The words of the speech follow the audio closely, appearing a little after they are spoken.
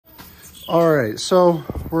All right, so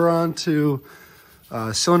we're on to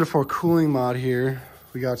cylinder 4 cooling mod here.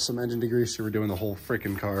 We got some engine degreaser. We're doing the whole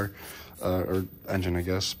freaking car, or engine, I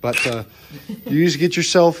guess. But you just get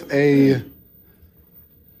yourself a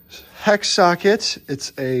hex socket.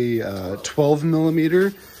 It's a 12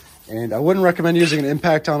 millimeter, and I wouldn't recommend using an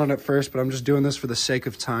impact on it at first, but I'm just doing this for the sake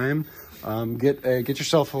of time. Get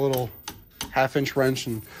yourself a little 1/2-inch wrench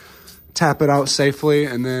and tap it out safely,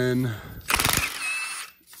 and then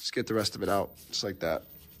just get the rest of it out, just like that.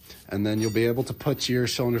 And then you'll be able to put your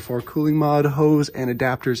cylinder 4 cooling mod hose and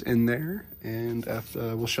adapters in there, and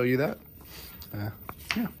we'll show you that.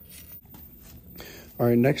 Yeah. All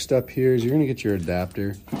right, next up here is you're gonna get your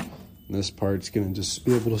adapter. And this part's gonna just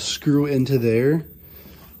be able to screw into there,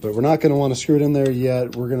 but we're not gonna wanna screw it in there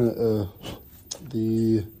yet. We're gonna,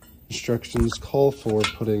 the instructions call for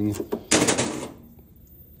putting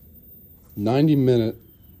 90-minute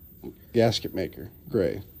gasket maker,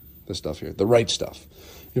 gray, this stuff here, the right stuff.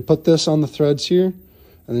 You put this on the threads here,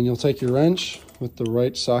 and then you'll take your wrench with the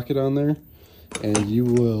right socket on there, and you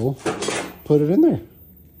will put it in there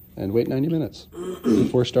and wait 90 minutes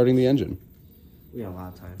before starting the engine. We got a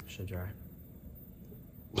lot of time, should dry.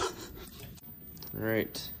 All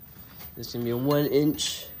right, this is gonna be a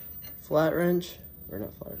 1-inch flat wrench, or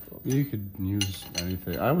not flat. You could use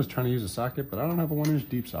anything. I was trying to use a socket, but I don't have a 1-inch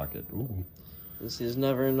deep socket. Ooh. This is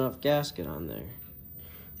never enough gasket on there.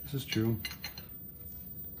 This is true.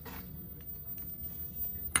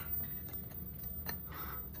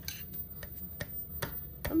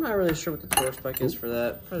 I'm not really sure what the torque spec is for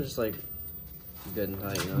that. Probably just like good and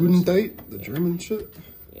tight. You know? Good and tight? The German shit?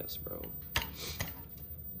 Yes, bro.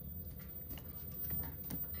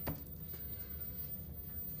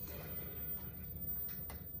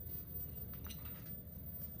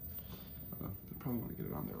 I probably want to get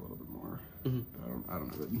it on there a little bit more. But I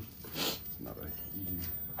don't have it. It's not an easy.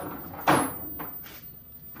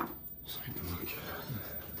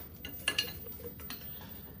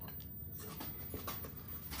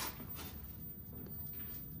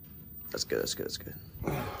 That's good, that's good, that's good.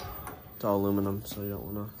 It's all aluminum, so you don't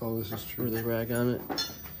want to this is true. really rag on it.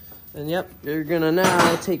 And yep, you're gonna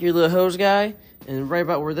now take your little hose guy, and right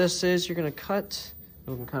about where this is, you're gonna cut.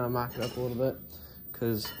 We can kind of mock it up a little bit,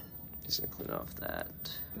 because just gonna clean off that.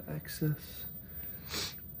 The excess.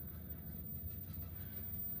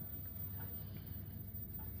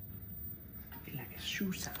 Like a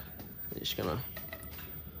shoe sound. You're just gonna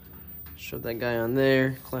shove that guy on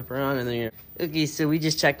there, clamp around, and then you're... Okay, so we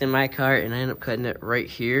just checked in my car, and I ended up cutting it right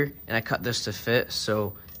here, and I cut this to fit,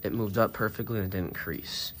 so it moved up perfectly and it didn't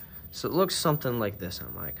crease. So it looks something like this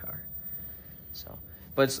on my car. So,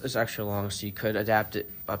 but it's extra long, so you could adapt it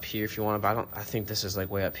up here if you want, but I think this is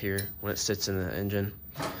like way up here when it sits in the engine.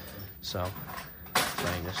 So I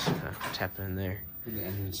can just kind of tap it in there. The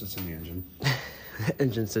engine sits in the engine. The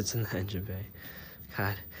engine sits in the engine bay.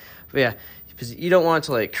 God. But yeah, because you don't want it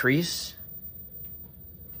to like crease.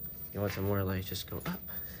 You want it to more like just go up.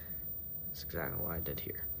 That's exactly what I did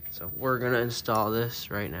here. So we're gonna install this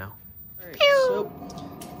right now. All right, so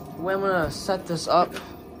when I'm gonna set this up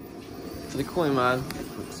for the cooling mod,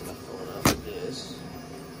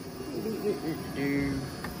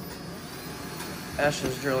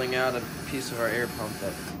 Ashton's drilling out a piece of our air pump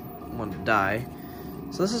that wanted to die.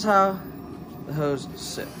 So this is how the hose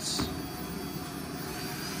sits.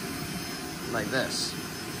 Like this.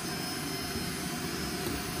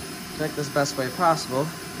 To make this the best way possible,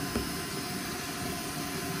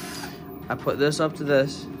 I put this up to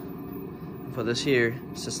this, put this here,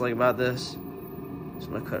 it's just like about this. So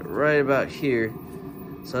I'm gonna cut right about here.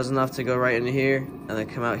 So that's enough to go right into here, and then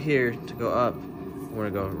come out here to go up. We're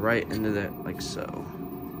gonna go right into there, like so.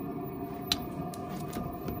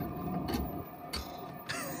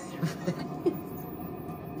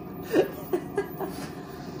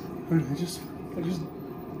 I just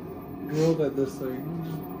drilled at this thing.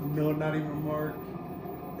 Just, no, not even a mark.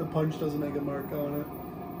 The punch doesn't make a mark on it.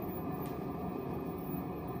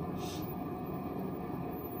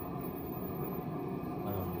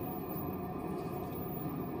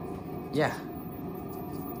 Yeah.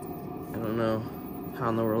 I don't know how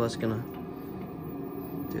in the world that's gonna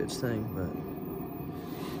do its thing, but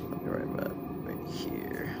I'll be right about right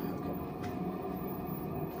here.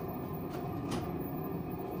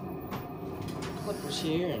 Clippers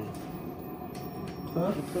here and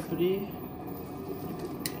clippity.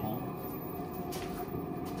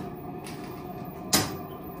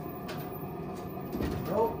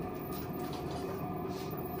 Oh.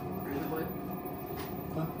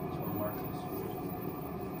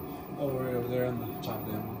 Oh, right over there on the top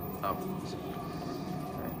end. Oh.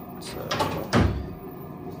 Alright, so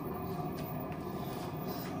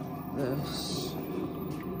this. So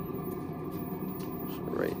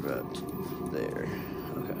right about there.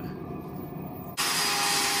 Okay.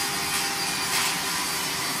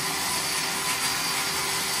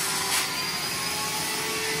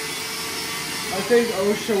 I think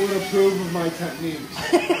OSHA would approve of my techniques.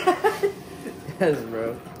 Yes,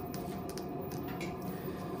 bro.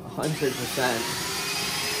 100%.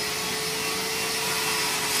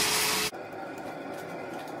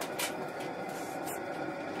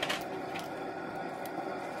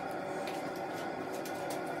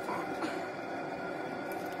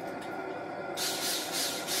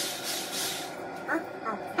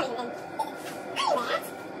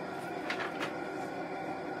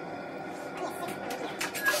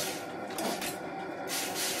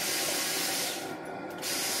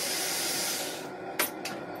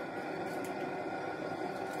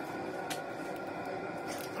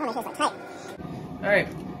 Alright,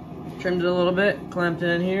 trimmed it a little bit, clamped it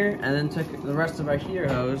in here, and then took the rest of our heater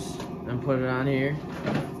hose and put it on here.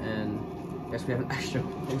 And I guess we have an extra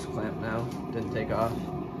hose clamp now. Didn't take off.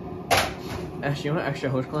 Ash, you want an extra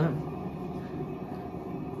hose clamp?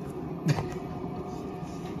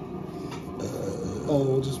 Oh,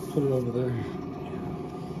 we'll just put it over there.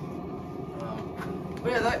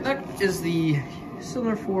 But yeah, that is the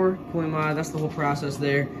Cylinder 4 cooling mod. That's the whole process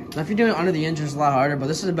there. Now, if you're doing it under the engine, it's a lot harder, but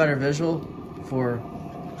this is a better visual for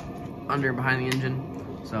under behind the engine.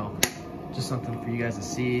 So, just something for you guys to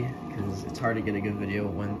see, because it's hard to get a good video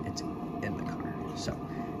when it's in the car. So,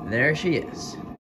 there she is.